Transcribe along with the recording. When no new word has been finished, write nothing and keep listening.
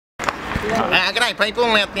G'day people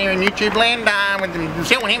out there in YouTube land with the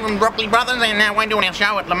Selwyn here from Broccoli Brothers, and we're doing our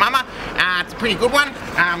show at La Mama. It's a pretty good one,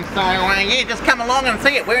 yeah, just come along and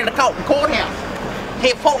see it. We're in the Courthouse.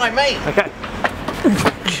 Here, follow me. Okay.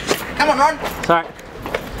 Come on, Ron. Sorry.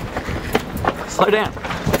 Slow down.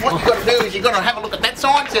 What you've got to do is you've got to have a look at that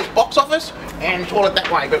sign. It says box office and toilet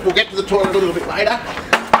that way, but we'll get to the toilet a little bit later.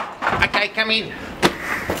 Okay, come in.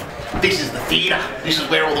 This is the theatre. This is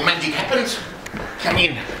where all the magic happens. Come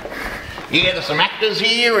in. Yeah, there's some actors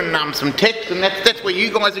here and some text, and that's where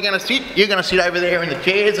you guys are going to sit. You're going to sit over there in the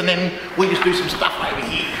chairs, and then we just do some stuff over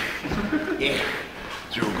here. Yeah,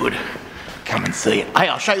 it's real good. Come and see it. Hey,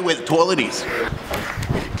 I'll show you where the toilet is.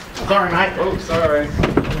 Sorry, mate. Oh, sorry.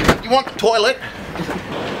 You want the toilet?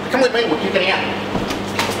 Come with me, we'll check it out.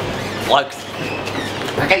 Blokes.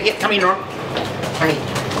 Okay, yeah, come in, Ron. Come in.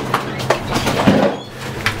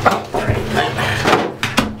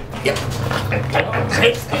 Yep.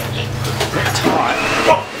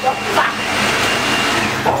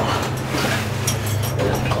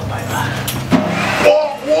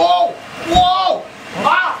 Whoa! Whoa!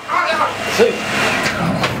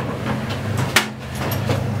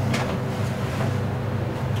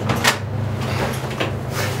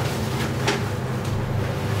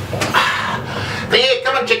 There,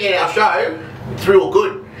 come and check out our show. It's real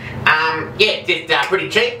good. Yeah, it's pretty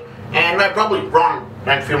cheap, and no, probably Ron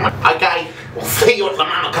don't film it. Okay, we'll see you at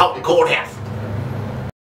the Courthouse.